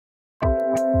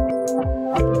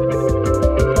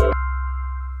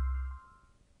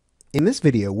In this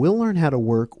video, we'll learn how to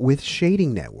work with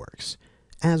shading networks,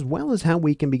 as well as how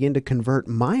we can begin to convert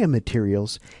Maya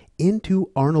materials into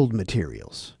Arnold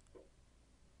materials.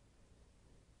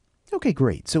 Okay,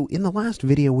 great. So in the last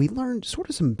video, we learned sort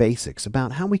of some basics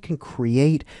about how we can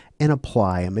create and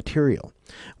apply a material.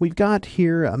 We've got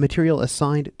here a material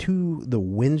assigned to the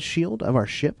windshield of our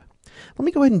ship. Let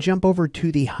me go ahead and jump over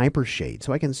to the hypershade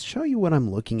so I can show you what I'm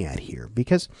looking at here,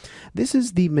 because this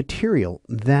is the material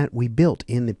that we built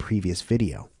in the previous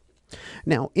video.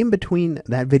 Now, in between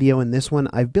that video and this one,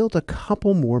 I've built a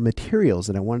couple more materials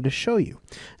that I wanted to show you.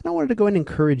 And I wanted to go ahead and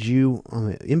encourage you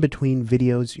in between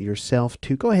videos yourself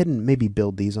to go ahead and maybe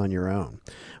build these on your own.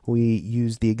 We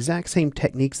use the exact same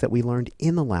techniques that we learned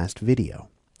in the last video.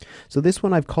 So this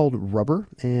one I've called rubber,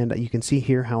 and you can see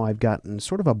here how I've gotten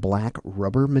sort of a black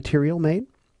rubber material made.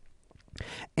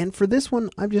 And for this one,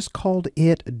 I've just called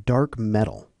it dark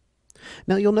metal.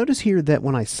 Now you'll notice here that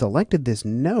when I selected this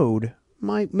node,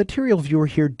 my material viewer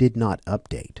here did not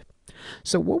update.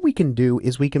 So what we can do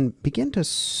is we can begin to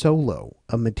solo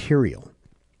a material.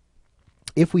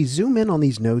 If we zoom in on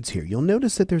these nodes here, you'll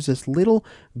notice that there's this little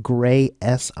gray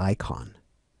S icon.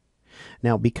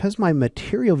 Now, because my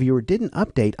material viewer didn't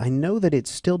update, I know that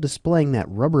it's still displaying that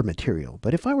rubber material.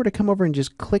 But if I were to come over and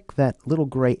just click that little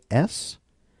gray S,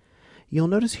 you'll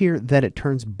notice here that it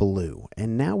turns blue.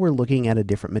 And now we're looking at a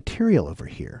different material over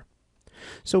here.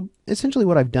 So essentially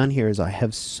what I've done here is I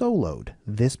have soloed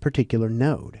this particular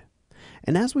node.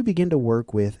 And as we begin to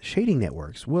work with shading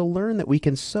networks, we'll learn that we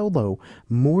can solo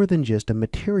more than just a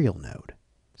material node.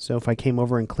 So if I came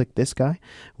over and clicked this guy,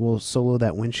 we'll solo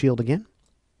that windshield again.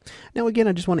 Now again,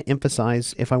 I just want to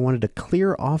emphasize, if I wanted to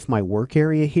clear off my work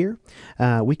area here,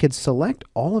 we could select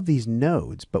all of these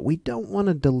nodes, but we don't want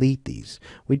to delete these.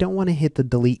 We don't want to hit the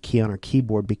delete key on our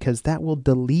keyboard because that will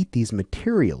delete these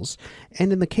materials.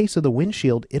 And in the case of the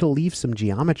windshield, it'll leave some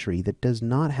geometry that does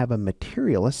not have a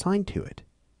material assigned to it.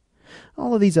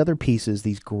 All of these other pieces,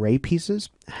 these gray pieces,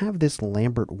 have this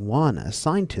Lambert 1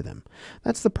 assigned to them.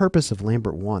 That's the purpose of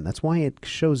Lambert 1. That's why it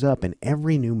shows up in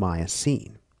every new Maya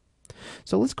scene.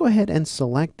 So let's go ahead and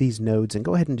select these nodes and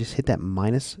go ahead and just hit that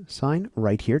minus sign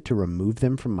right here to remove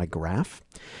them from my graph.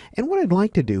 And what I'd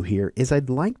like to do here is I'd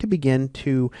like to begin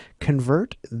to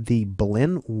convert the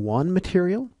Blend 1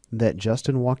 material that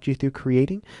Justin walked you through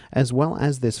creating, as well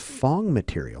as this Fong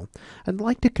material. I'd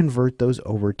like to convert those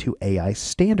over to AI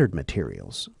standard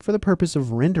materials for the purpose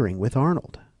of rendering with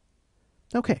Arnold.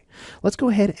 Okay, let's go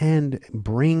ahead and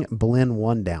bring Blend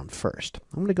 1 down first.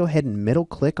 I'm going to go ahead and middle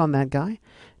click on that guy,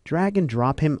 drag and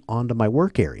drop him onto my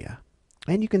work area.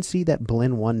 And you can see that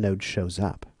Blend 1 node shows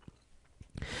up.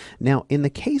 Now, in the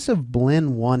case of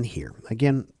Blend 1 here,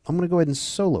 again, I'm going to go ahead and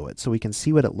solo it so we can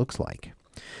see what it looks like.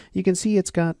 You can see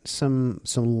it's got some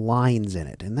lines in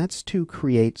it, and that's to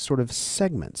create sort of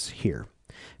segments here.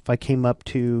 If I came up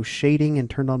to shading and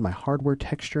turned on my hardware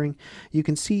texturing, you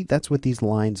can see that's what these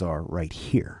lines are right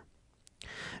here.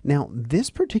 Now, this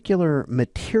particular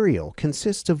material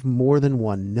consists of more than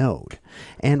one node.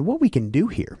 And what we can do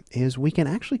here is we can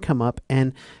actually come up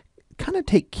and kind of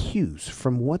take cues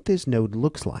from what this node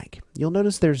looks like. You'll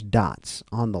notice there's dots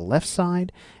on the left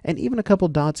side and even a couple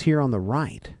dots here on the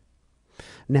right.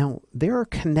 Now, there are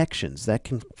connections that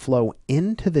can flow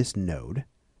into this node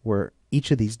where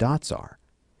each of these dots are.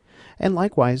 And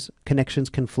likewise, connections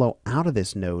can flow out of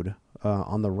this node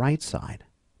on the right side.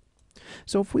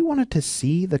 So if we wanted to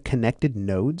see the connected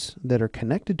nodes that are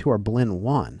connected to our Blend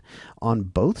 1 on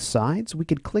both sides, we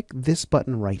could click this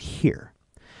button right here.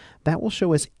 That will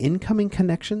show us incoming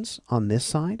connections on this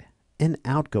side and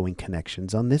outgoing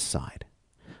connections on this side.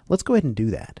 Let's go ahead and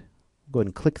do that. Go ahead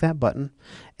and click that button,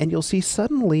 and you'll see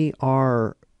suddenly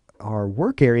our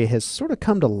work area has sort of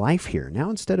come to life here. Now,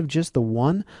 instead of just the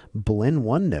one Blend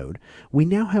 1 node, we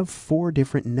now have 4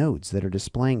 different nodes that are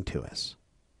displaying to us.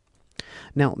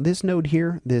 Now, this node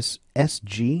here, this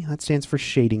SG, that stands for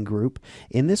shading group.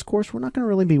 In this course, we're not going to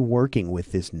really be working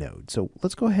with this node. So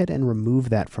let's go ahead and remove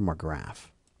that from our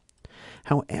graph.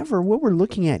 However, what we're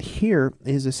looking at here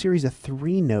is a series of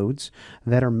 3 nodes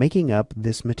that are making up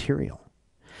this material.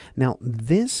 Now,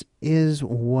 this is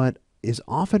what is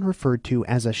often referred to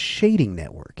as a shading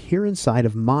network here inside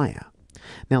of Maya.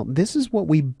 Now, this is what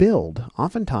we build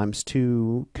oftentimes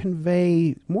to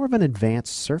convey more of an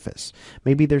advanced surface.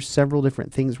 Maybe there's several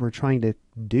different things we're trying to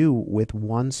do with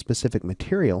one specific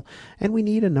material, and we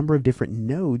need a number of different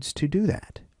nodes to do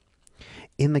that.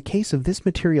 In the case of this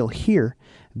material here,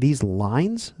 these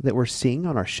lines that we're seeing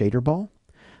on our shader ball,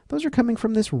 Those are coming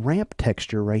from this ramp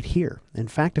texture right here. In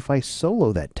fact, if I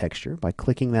solo that texture by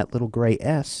clicking that little gray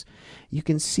S, you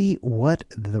can see what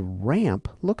the ramp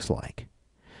looks like.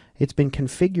 It's been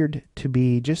configured to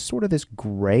be just sort of this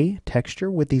gray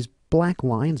texture with these black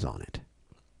lines on it.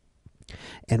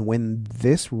 And when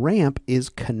this ramp is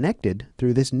connected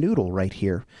through this noodle right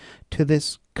here to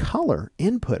this color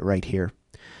input right here,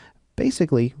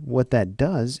 basically what that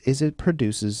does is it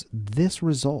produces this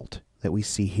result that we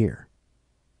see here.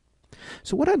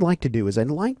 So what I'd like to do is I'd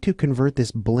like to convert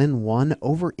this Blend 1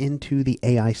 over into the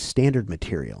AI standard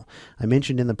material. I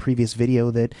mentioned in the previous video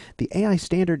that the AI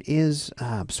standard is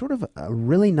sort of a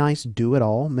really nice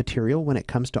do-it-all material when it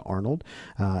comes to Arnold.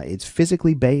 It's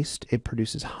physically based, it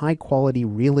produces high quality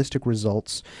realistic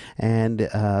results, and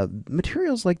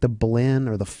materials like the Blend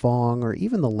or the Phong or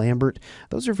even the Lambert,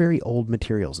 those are very old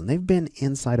materials and they've been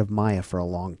inside of Maya for a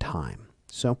long time.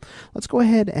 So let's go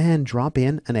ahead and drop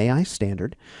in an AI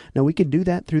standard. Now we could do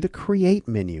that through the Create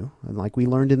menu, like we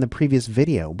learned in the previous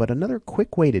video, but another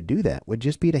quick way to do that would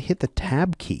just be to hit the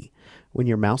Tab key when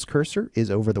your mouse cursor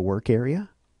is over the work area,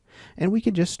 and we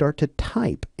could just start to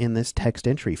type in this text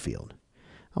entry field.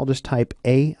 I'll just type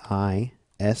AISTA,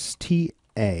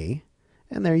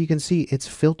 and there you can see it's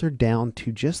filtered down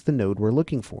to just the node we're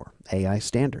looking for, AI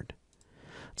standard.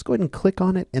 Let's go ahead and click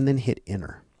on it and then hit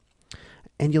Enter.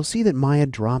 And you'll see that Maya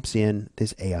drops in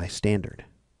this AI standard.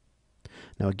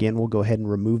 Now again, we'll go ahead and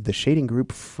remove the shading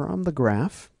group from the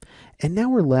graph, and now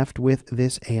we're left with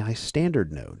this AI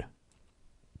standard node.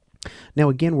 Now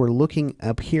again, we're looking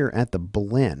up here at the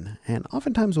blend, and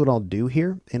oftentimes what I'll do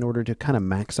here in order to kind of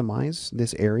maximize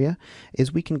this area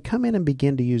is we can come in and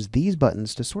begin to use these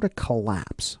buttons to sort of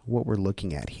collapse what we're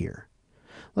looking at here.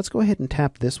 Let's go ahead and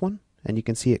tap this one, and you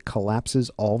can see it collapses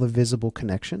all the visible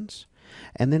connections.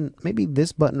 And then maybe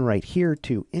this button right here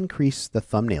to increase the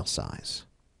thumbnail size.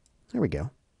 There we go.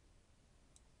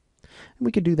 And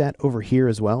we could do that over here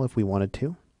as well if we wanted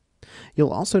to.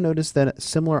 You'll also notice that a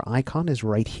similar icon is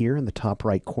right here in the top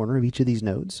right corner of each of these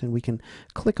nodes, and we can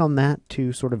click on that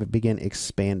to sort of begin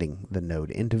expanding the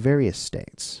node into various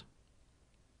states.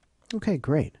 Okay,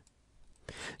 great.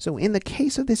 So in the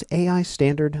case of this AI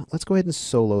standard, let's go ahead and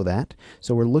solo that.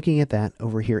 So we're looking at that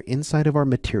over here inside of our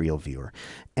material viewer.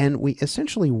 And we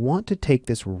essentially want to take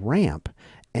this ramp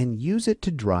and use it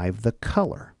to drive the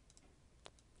color.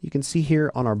 You can see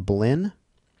here on our blend,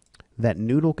 that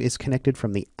noodle is connected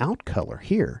from the out color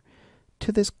here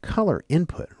to this color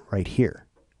input right here.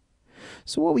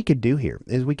 So what we could do here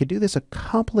is we could do this a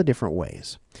couple of different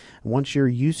ways. Once you're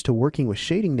used to working with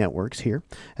shading networks here,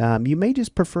 you may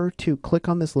just prefer to click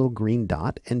on this little green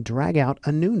dot and drag out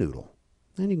a new noodle.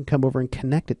 Then you can come over and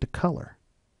connect it to color.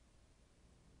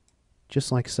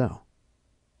 Just like so.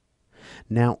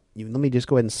 Now, let me just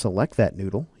go ahead and select that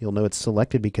noodle. You'll know it's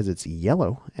selected because it's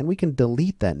yellow, and we can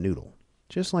delete that noodle.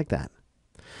 Just like that.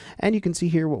 And you can see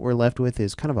here what we're left with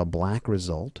is kind of a black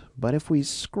result, but if we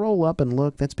scroll up and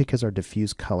look, that's because our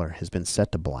diffuse color has been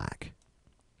set to black.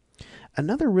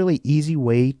 Another really easy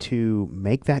way to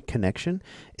make that connection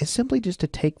is simply just to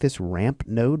take this ramp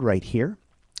node right here,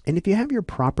 and if you have your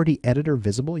property editor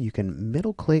visible, you can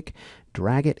middle click,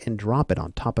 drag it, and drop it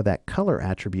on top of that color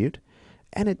attribute,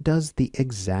 and it does the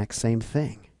exact same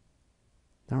thing.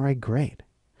 All right, great.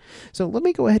 So let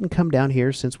me go ahead and come down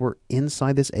here since we're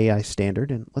inside this AI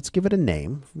standard, and let's give it a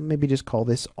name. Maybe just call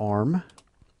this ARM.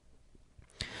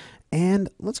 And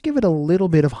let's give it a little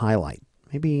bit of highlight.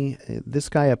 Maybe this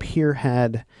guy up here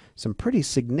had some pretty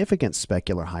significant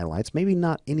specular highlights. Maybe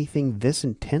not anything this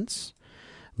intense,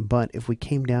 but if we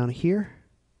came down here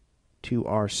to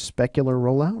our specular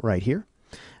rollout right here,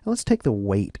 and let's take the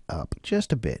weight up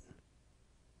just a bit.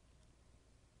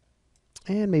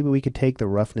 And maybe we could take the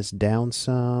roughness down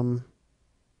some.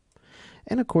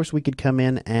 And of course we could come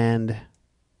in and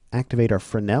activate our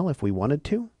Fresnel if we wanted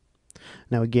to.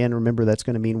 Now again, remember that's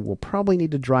going to mean we'll probably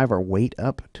need to drive our weight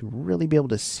up to really be able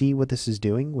to see what this is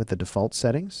doing with the default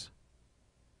settings.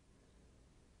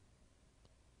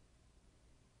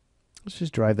 Let's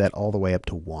just drive that all the way up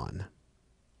to 1.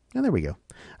 And there we go.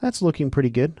 That's looking pretty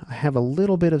good. I have a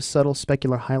little bit of subtle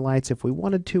specular highlights. If we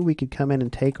wanted to, we could come in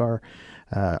and take our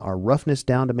roughness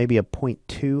down to maybe a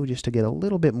 0.2 just to get a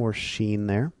little bit more sheen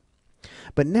there.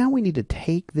 But now we need to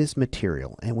take this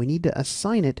material and we need to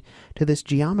assign it to this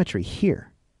geometry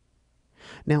here.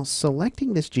 Now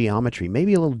selecting this geometry may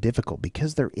be a little difficult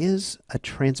because there is a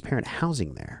transparent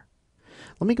housing there.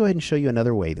 Let me go ahead and show you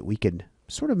another way that we could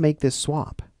sort of make this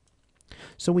swap.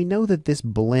 So we know that this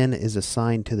blend is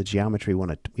assigned to the geometry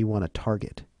we want to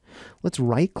target. Let's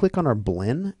right click on our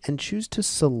blend and choose to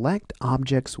select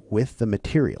objects with the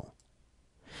material.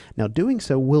 Now doing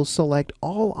so will select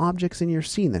all objects in your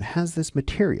scene that has this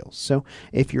material. So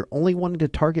if you're only wanting to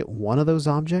target one of those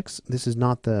objects, this is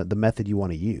not the method you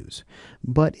want to use.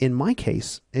 But in my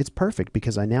case, it's perfect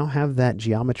because I now have that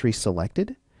geometry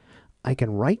selected. I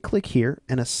can right click here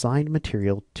and assign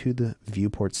material to the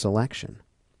viewport selection.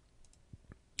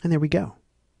 And there we go.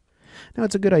 Now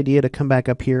it's a good idea to come back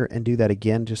up here and do that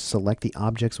again. Just select the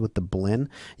objects with the blend.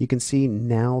 You can see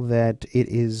now that it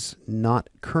is not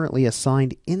currently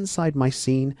assigned inside my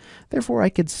scene. Therefore I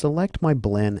could select my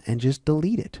blend and just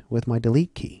delete it with my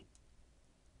delete key.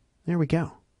 There we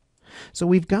go. So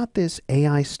we've got this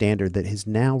AI standard that has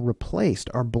now replaced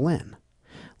our blend.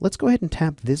 Let's go ahead and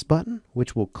tap this button,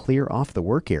 which will clear off the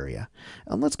work area.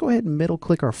 And let's go ahead and middle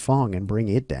click our Fong and bring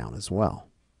it down as well.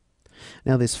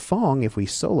 Now this Fong, if we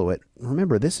solo it,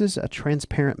 remember this is a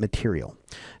transparent material.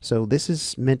 So this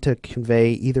is meant to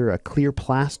convey either a clear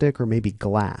plastic or maybe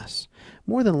glass.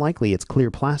 More than likely it's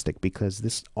clear plastic because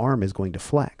this arm is going to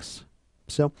flex.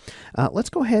 So let's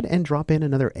go ahead and drop in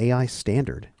another AI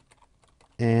standard.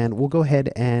 And we'll go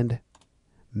ahead and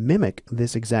mimic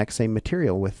this exact same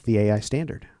material with the AI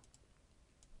standard.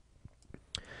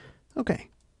 Okay.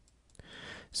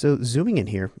 So zooming in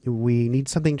here, we need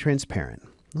something transparent.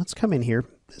 Let's come in here,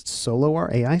 solo our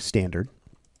AI standard,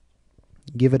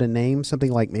 give it a name,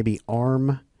 something like maybe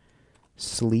arm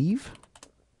sleeve.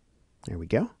 There we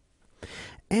go.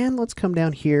 And let's come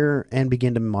down here and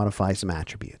begin to modify some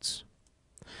attributes.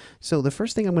 So the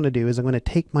first thing I'm going to do is I'm going to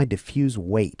take my diffuse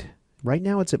weight. Right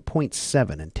now it's at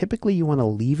 0.7, and typically you want to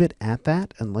leave it at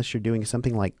that unless you're doing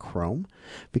something like chrome,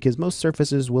 because most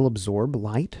surfaces will absorb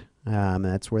light.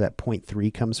 That's where that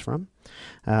 0.3 comes from.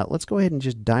 Let's go ahead and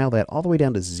just dial that all the way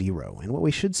down to 0, and what we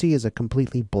should see is a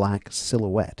completely black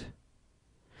silhouette.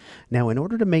 Now in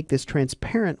order to make this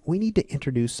transparent, we need to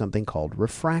introduce something called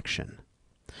refraction.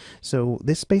 So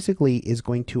this basically is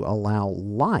going to allow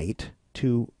light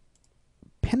to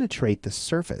penetrate the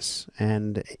surface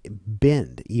and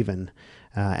bend even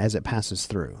as it passes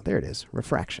through. There it is,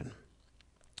 refraction.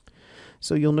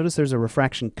 So you'll notice there's a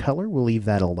refraction color. We'll leave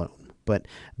that alone. But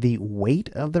the weight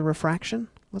of the refraction,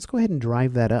 let's go ahead and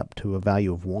drive that up to a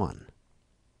value of 1.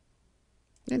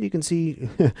 And you can see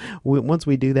once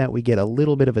we do that, we get a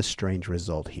little bit of a strange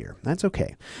result here. That's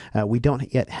okay. We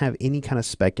don't yet have any kind of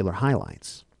specular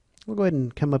highlights. We'll go ahead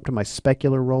and come up to my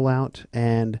specular rollout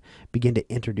and begin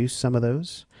to introduce some of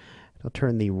those. I'll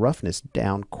turn the roughness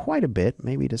down quite a bit,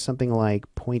 maybe to something like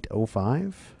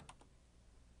 0.05.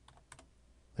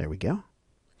 There we go.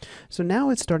 So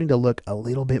now it's starting to look a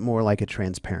little bit more like a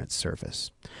transparent surface.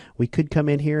 We could come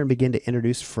in here and begin to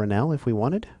introduce Fresnel if we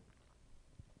wanted,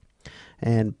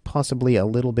 and possibly a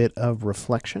little bit of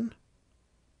reflection,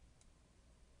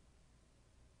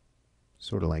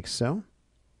 sort of like so.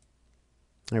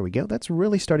 There we go. That's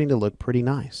really starting to look pretty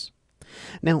nice.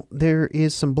 Now, there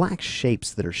is some black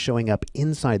shapes that are showing up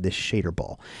inside this shader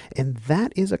ball, and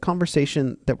that is a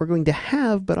conversation that we're going to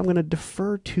have, but I'm going to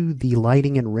defer to the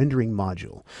lighting and rendering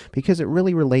module because it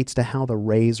really relates to how the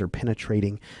rays are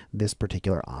penetrating this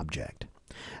particular object.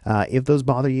 If those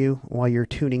bother you while you're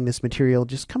tuning this material,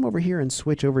 just come over here and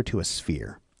switch over to a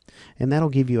sphere, and that'll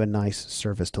give you a nice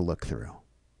surface to look through.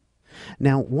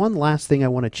 Now, one last thing I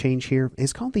want to change here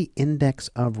is called the index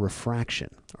of refraction,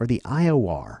 or the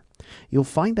IOR. You'll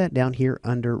find that down here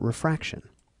under refraction.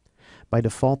 By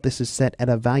default, this is set at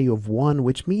a value of 1,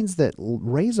 which means that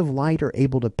rays of light are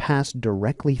able to pass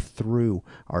directly through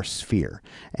our sphere,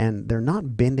 and they're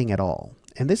not bending at all.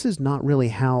 And this is not really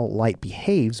how light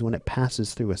behaves when it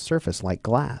passes through a surface like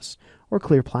glass or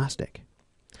clear plastic.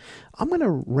 I'm going to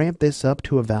ramp this up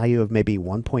to a value of maybe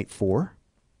 1.4.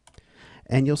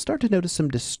 And you'll start to notice some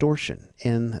distortion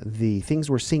in the things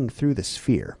we're seeing through the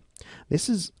sphere. This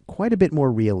is quite a bit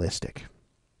more realistic.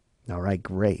 All right,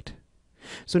 great.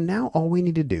 So now all we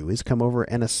need to do is come over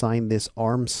and assign this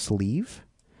arm sleeve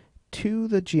to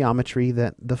the geometry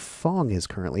that the Fong is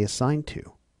currently assigned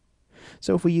to.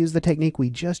 So if we use the technique we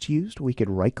just used, we could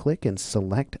right-click and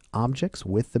select objects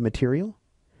with the material.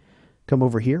 Come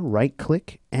over here,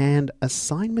 right-click, and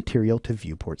assign material to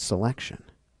viewport selection.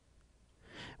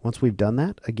 Once we've done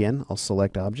that, again, I'll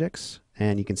select objects,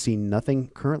 and you can see nothing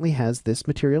currently has this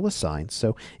material assigned,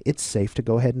 so it's safe to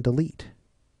go ahead and delete.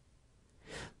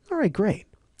 All right, great.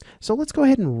 So let's go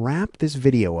ahead and wrap this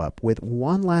video up with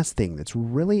one last thing that's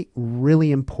really,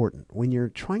 really important when you're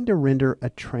trying to render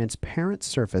a transparent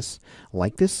surface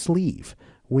like this sleeve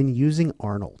when using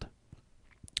Arnold.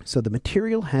 So the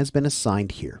material has been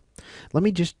assigned here. Let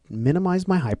me just minimize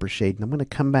my hypershade, and I'm going to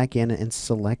come back in and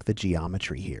select the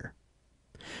geometry here.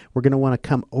 We're going to want to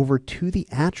come over to the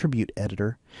attribute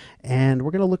editor, and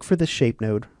we're going to look for the shape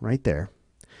node right there.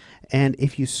 And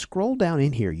if you scroll down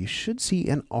in here, you should see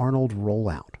an Arnold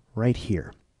rollout right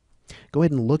here. Go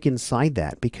ahead and look inside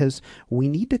that because we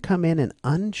need to come in and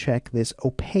uncheck this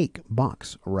opaque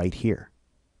box right here.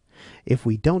 If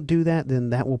we don't do that,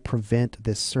 then that will prevent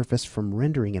this surface from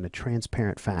rendering in a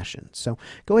transparent fashion. So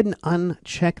go ahead and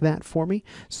uncheck that for me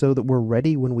so that we're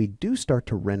ready when we do start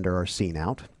to render our scene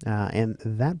out. And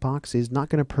that box is not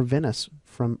going to prevent us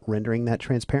from rendering that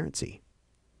transparency.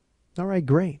 All right,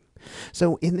 great.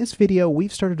 So in this video,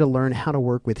 we've started to learn how to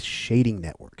work with shading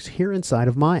networks here inside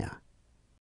of Maya.